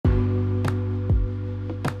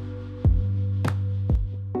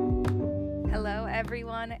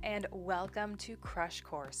everyone, and welcome to Crush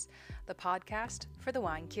Course, the podcast for the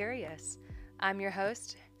wine curious. I'm your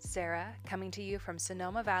host, Sarah, coming to you from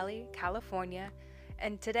Sonoma Valley, California,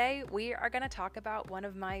 and today we are going to talk about one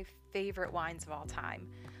of my favorite wines of all time.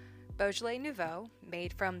 Beaujolais Nouveau,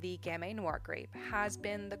 made from the Gamay Noir grape, has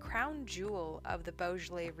been the crown jewel of the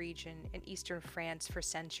Beaujolais region in eastern France for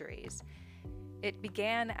centuries. It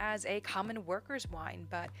began as a common workers' wine,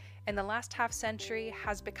 but in the last half century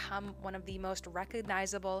has become one of the most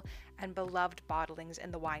recognizable and beloved bottlings in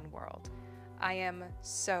the wine world. I am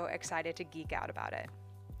so excited to geek out about it.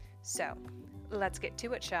 So, let's get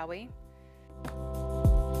to it, shall we?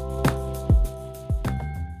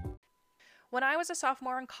 When I was a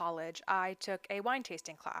sophomore in college, I took a wine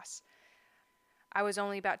tasting class. I was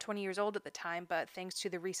only about 20 years old at the time, but thanks to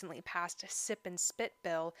the recently passed Sip and Spit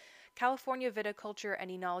bill, California viticulture and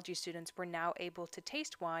enology students were now able to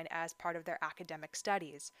taste wine as part of their academic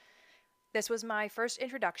studies. This was my first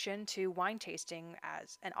introduction to wine tasting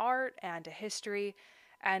as an art and a history,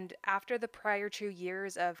 and after the prior 2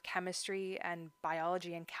 years of chemistry and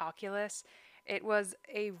biology and calculus, it was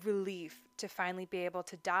a relief to finally be able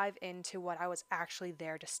to dive into what I was actually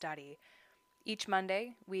there to study. Each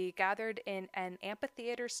Monday, we gathered in an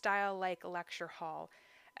amphitheater-style like lecture hall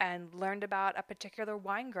and learned about a particular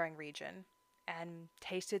wine-growing region and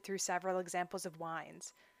tasted through several examples of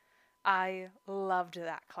wines. I loved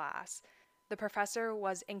that class. The professor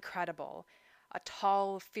was incredible, a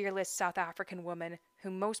tall, fearless South African woman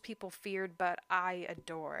whom most people feared but I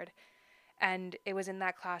adored. And it was in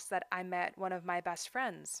that class that I met one of my best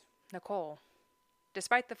friends, Nicole.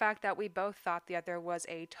 Despite the fact that we both thought the other was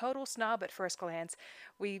a total snob at first glance,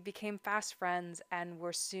 we became fast friends and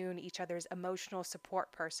were soon each other's emotional support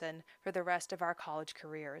person for the rest of our college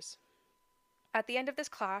careers. At the end of this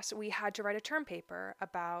class, we had to write a term paper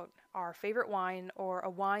about our favorite wine or a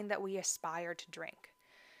wine that we aspired to drink.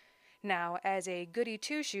 Now, as a goody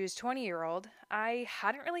two-shoes 20-year-old, I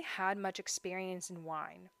hadn't really had much experience in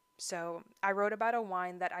wine, so I wrote about a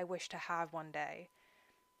wine that I wished to have one day.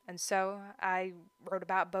 And so I wrote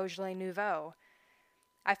about Beaujolais Nouveau.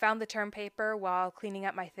 I found the term paper while cleaning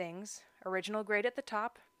up my things, original grade at the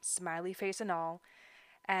top, smiley face and all,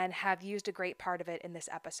 and have used a great part of it in this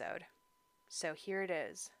episode. So here it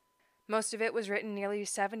is. Most of it was written nearly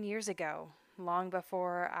 7 years ago, long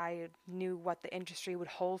before I knew what the industry would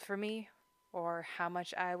hold for me or how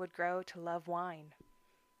much I would grow to love wine.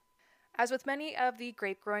 As with many of the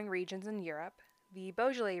grape-growing regions in Europe, the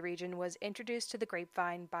Beaujolais region was introduced to the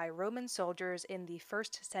grapevine by Roman soldiers in the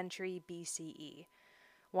 1st century BCE.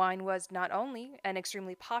 Wine was not only an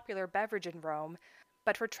extremely popular beverage in Rome,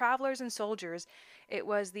 but for travelers and soldiers, it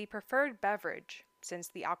was the preferred beverage, since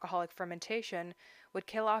the alcoholic fermentation would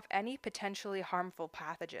kill off any potentially harmful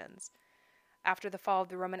pathogens. After the fall of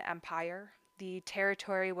the Roman Empire, the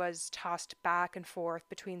territory was tossed back and forth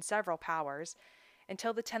between several powers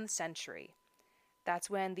until the 10th century.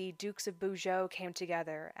 That's when the Dukes of Beaujeu came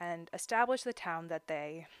together and established the town that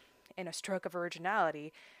they, in a stroke of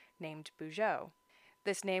originality, named Beaujeu.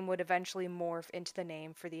 This name would eventually morph into the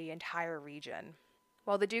name for the entire region.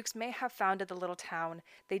 While the Dukes may have founded the little town,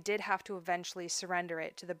 they did have to eventually surrender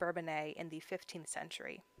it to the Bourbonnais in the 15th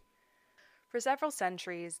century. For several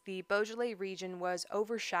centuries, the Beaujolais region was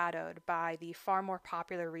overshadowed by the far more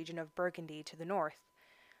popular region of Burgundy to the north.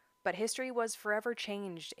 But history was forever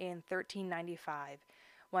changed in 1395,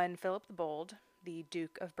 when Philip the Bold, the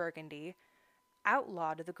Duke of Burgundy,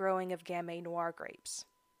 outlawed the growing of Gamay Noir grapes.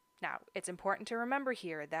 Now, it's important to remember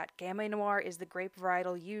here that Gamay Noir is the grape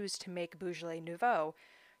varietal used to make Beaujolais Nouveau,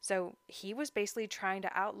 so he was basically trying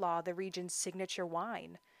to outlaw the region's signature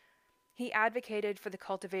wine. He advocated for the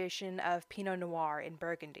cultivation of Pinot Noir in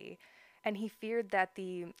Burgundy, and he feared that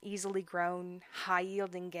the easily grown,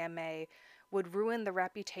 high-yielding Gamay would ruin the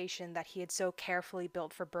reputation that he had so carefully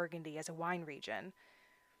built for Burgundy as a wine region.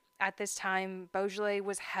 At this time, Beaujolais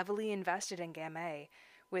was heavily invested in Gamay,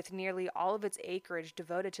 with nearly all of its acreage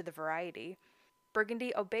devoted to the variety.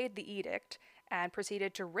 Burgundy obeyed the edict and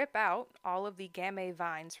proceeded to rip out all of the Gamay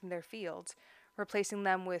vines from their fields, replacing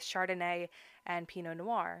them with Chardonnay and Pinot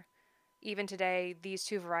Noir. Even today, these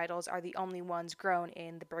two varietals are the only ones grown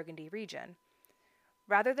in the Burgundy region.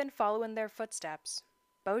 Rather than follow in their footsteps,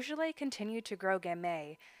 Beaujolais continued to grow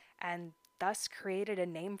Gamay and thus created a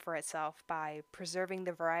name for itself by preserving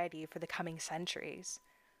the variety for the coming centuries.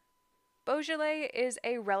 Beaujolais is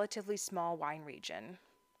a relatively small wine region.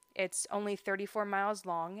 It's only 34 miles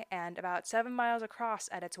long and about 7 miles across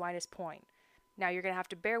at its widest point. Now you're going to have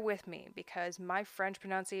to bear with me because my French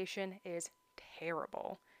pronunciation is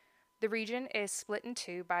terrible. The region is split in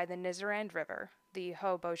two by the Nizarande River, the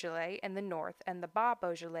Haut Beaujolais in the north and the Bas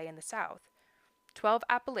Beaujolais in the south. 12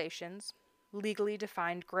 appellations, legally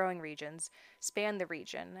defined growing regions, span the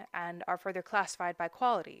region and are further classified by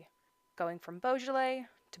quality, going from Beaujolais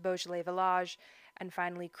to Beaujolais Village and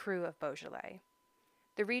finally Cru of Beaujolais.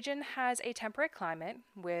 The region has a temperate climate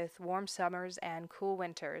with warm summers and cool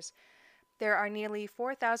winters. There are nearly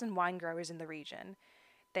 4,000 wine growers in the region.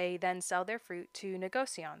 They then sell their fruit to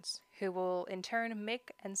negociants, who will in turn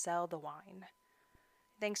make and sell the wine.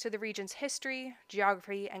 Thanks to the region's history,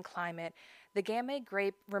 geography, and climate, the Gamay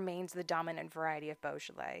grape remains the dominant variety of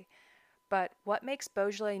Beaujolais. But what makes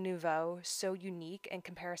Beaujolais Nouveau so unique in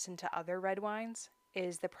comparison to other red wines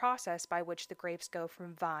is the process by which the grapes go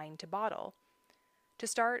from vine to bottle. To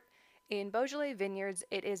start, in Beaujolais vineyards,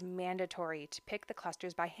 it is mandatory to pick the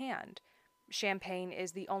clusters by hand. Champagne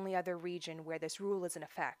is the only other region where this rule is in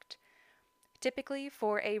effect. Typically,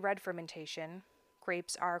 for a red fermentation,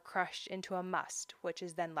 grapes are crushed into a must, which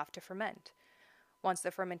is then left to ferment. Once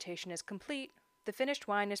the fermentation is complete, the finished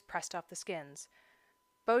wine is pressed off the skins.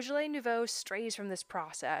 Beaujolais Nouveau strays from this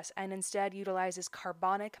process and instead utilizes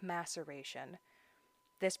carbonic maceration.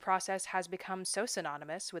 This process has become so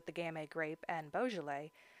synonymous with the Gamay grape and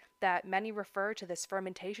Beaujolais that many refer to this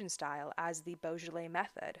fermentation style as the Beaujolais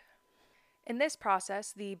method. In this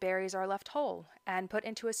process, the berries are left whole and put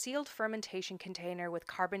into a sealed fermentation container with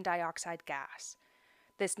carbon dioxide gas.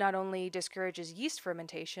 This not only discourages yeast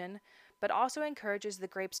fermentation, but also encourages the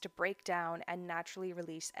grapes to break down and naturally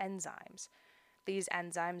release enzymes. These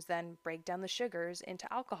enzymes then break down the sugars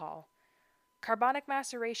into alcohol. Carbonic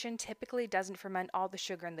maceration typically doesn't ferment all the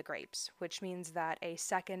sugar in the grapes, which means that a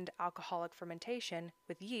second alcoholic fermentation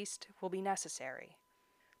with yeast will be necessary.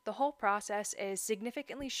 The whole process is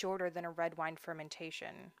significantly shorter than a red wine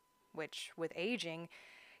fermentation, which, with aging,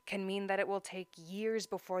 can mean that it will take years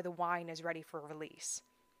before the wine is ready for release.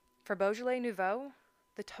 For Beaujolais Nouveau,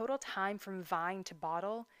 the total time from vine to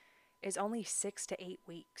bottle is only 6 to 8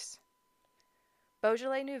 weeks.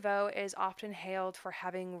 Beaujolais Nouveau is often hailed for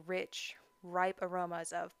having rich, ripe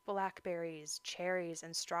aromas of blackberries, cherries,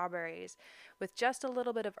 and strawberries, with just a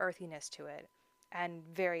little bit of earthiness to it, and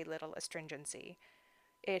very little astringency.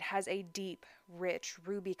 It has a deep, rich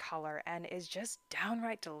ruby color and is just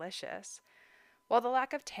downright delicious. While the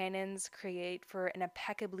lack of tannins create for an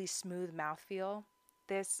impeccably smooth mouthfeel,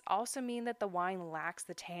 this also means that the wine lacks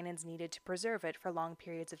the tannins needed to preserve it for long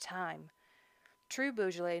periods of time. True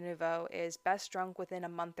Beaujolais Nouveau is best drunk within a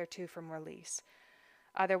month or two from release.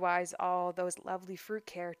 Otherwise, all those lovely fruit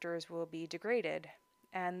characters will be degraded,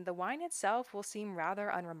 and the wine itself will seem rather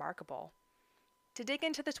unremarkable. To dig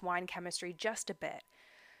into this wine chemistry just a bit,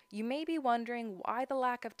 you may be wondering why the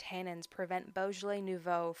lack of tannins prevent Beaujolais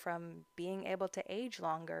Nouveau from being able to age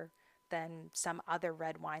longer than some other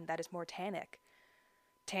red wine that is more tannic.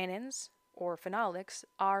 Tannins, or phenolics,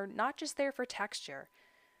 are not just there for texture.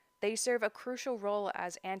 They serve a crucial role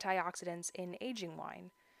as antioxidants in aging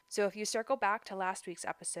wine. So if you circle back to last week's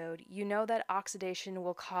episode, you know that oxidation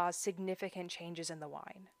will cause significant changes in the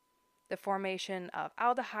wine. The formation of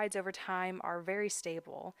aldehydes over time are very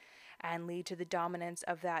stable and lead to the dominance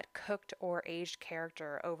of that cooked or aged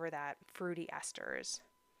character over that fruity esters.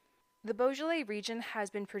 The Beaujolais region has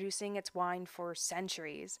been producing its wine for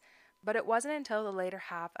centuries, but it wasn't until the later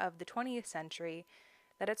half of the 20th century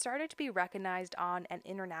that it started to be recognized on an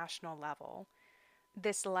international level.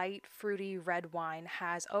 This light, fruity red wine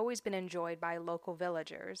has always been enjoyed by local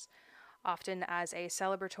villagers, often as a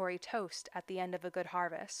celebratory toast at the end of a good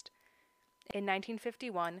harvest. In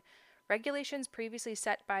 1951, regulations previously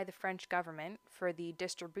set by the French government for the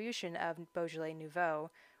distribution of Beaujolais Nouveau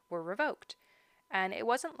were revoked, and it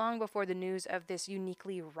wasn't long before the news of this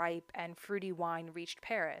uniquely ripe and fruity wine reached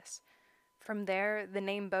Paris. From there, the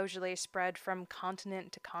name Beaujolais spread from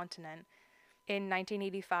continent to continent. In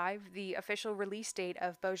 1985, the official release date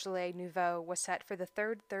of Beaujolais Nouveau was set for the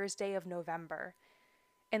third Thursday of November.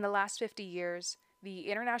 In the last 50 years, the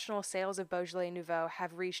international sales of Beaujolais Nouveau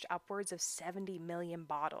have reached upwards of 70 million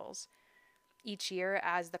bottles. Each year,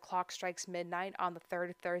 as the clock strikes midnight on the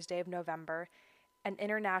third Thursday of November, an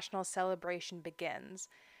international celebration begins,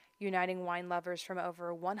 uniting wine lovers from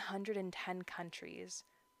over 110 countries.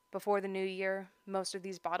 Before the new year, most of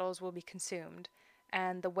these bottles will be consumed,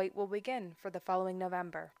 and the wait will begin for the following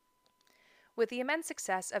November. With the immense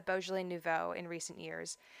success of Beaujolais Nouveau in recent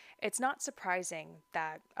years, it's not surprising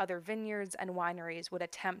that other vineyards and wineries would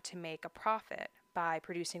attempt to make a profit by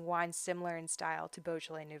producing wines similar in style to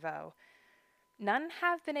Beaujolais Nouveau. None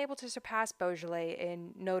have been able to surpass Beaujolais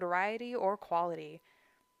in notoriety or quality.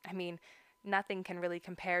 I mean, nothing can really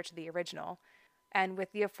compare to the original. And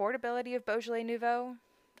with the affordability of Beaujolais Nouveau,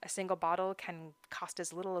 a single bottle can cost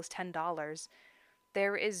as little as $10.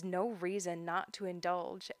 There is no reason not to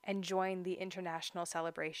indulge and join the international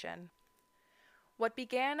celebration. What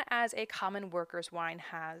began as a common workers' wine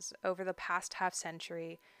has, over the past half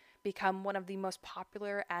century, become one of the most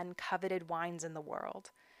popular and coveted wines in the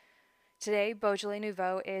world. Today, Beaujolais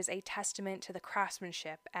Nouveau is a testament to the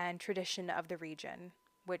craftsmanship and tradition of the region,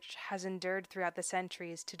 which has endured throughout the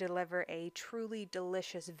centuries to deliver a truly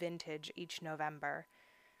delicious vintage each November.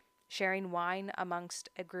 Sharing wine amongst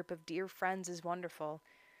a group of dear friends is wonderful,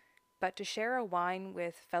 but to share a wine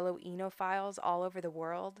with fellow enophiles all over the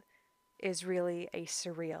world is really a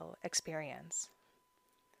surreal experience.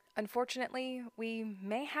 Unfortunately, we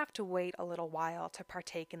may have to wait a little while to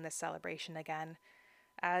partake in this celebration again.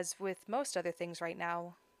 As with most other things right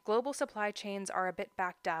now, global supply chains are a bit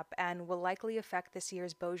backed up and will likely affect this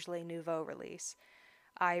year's Beaujolais Nouveau release.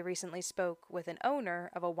 I recently spoke with an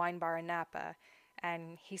owner of a wine bar in Napa,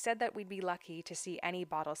 and he said that we'd be lucky to see any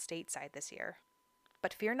bottle stateside this year.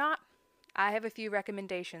 But fear not, I have a few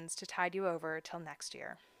recommendations to tide you over till next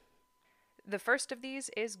year. The first of these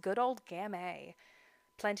is good old Gamay.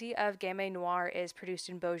 Plenty of Gamay Noir is produced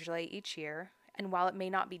in Beaujolais each year, and while it may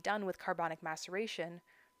not be done with carbonic maceration,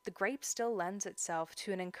 the grape still lends itself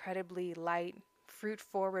to an incredibly light,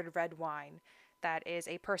 fruit-forward red wine that is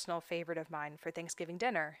a personal favorite of mine for Thanksgiving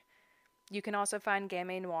dinner. You can also find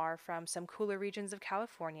Gamay Noir from some cooler regions of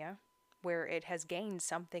California, where it has gained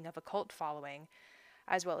something of a cult following,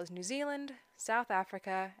 as well as New Zealand, South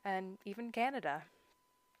Africa, and even Canada.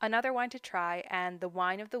 Another wine to try, and the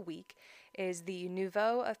wine of the week, is the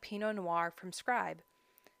Nouveau of Pinot Noir from Scribe.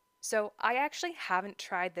 So I actually haven't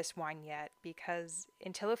tried this wine yet because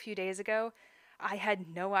until a few days ago, I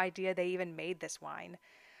had no idea they even made this wine.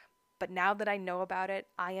 But now that I know about it,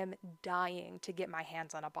 I am dying to get my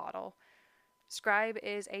hands on a bottle. Scribe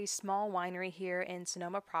is a small winery here in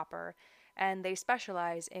Sonoma proper, and they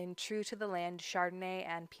specialize in true-to-the-land Chardonnay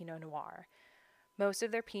and Pinot Noir. Most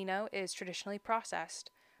of their Pinot is traditionally processed,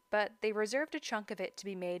 but they reserved a chunk of it to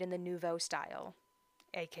be made in the Nouveau style,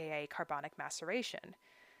 aka carbonic maceration.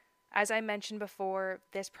 As I mentioned before,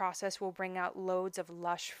 this process will bring out loads of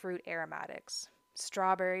lush fruit aromatics,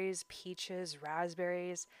 strawberries, peaches,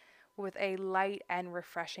 raspberries, with a light and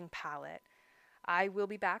refreshing palate. I will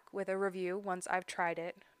be back with a review once I've tried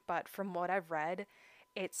it, but from what I've read,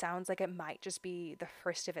 it sounds like it might just be the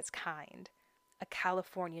first of its kind, a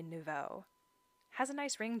California Nouveau. Has a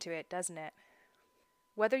nice ring to it, doesn't it?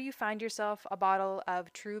 Whether you find yourself a bottle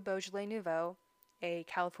of true Beaujolais Nouveau, a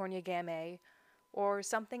California Gamay, or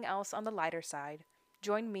something else on the lighter side,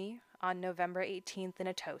 join me on November 18th in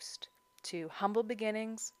a toast to humble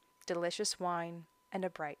beginnings, delicious wine, and a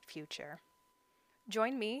bright future.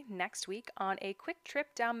 Join me next week on a quick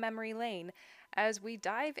trip down memory lane as we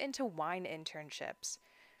dive into wine internships.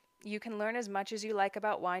 You can learn as much as you like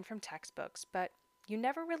about wine from textbooks, but you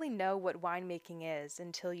never really know what winemaking is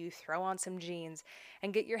until you throw on some jeans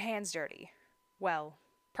and get your hands dirty. Well,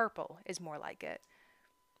 purple is more like it.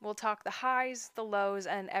 We'll talk the highs, the lows,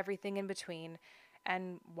 and everything in between,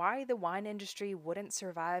 and why the wine industry wouldn't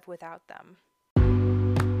survive without them.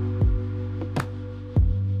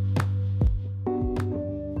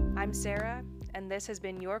 I'm Sarah, and this has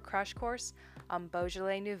been your crush course on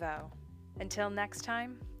Beaujolais Nouveau. Until next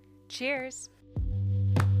time, cheers!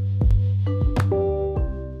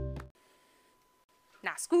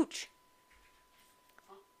 Now, scooch!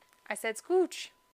 I said scooch!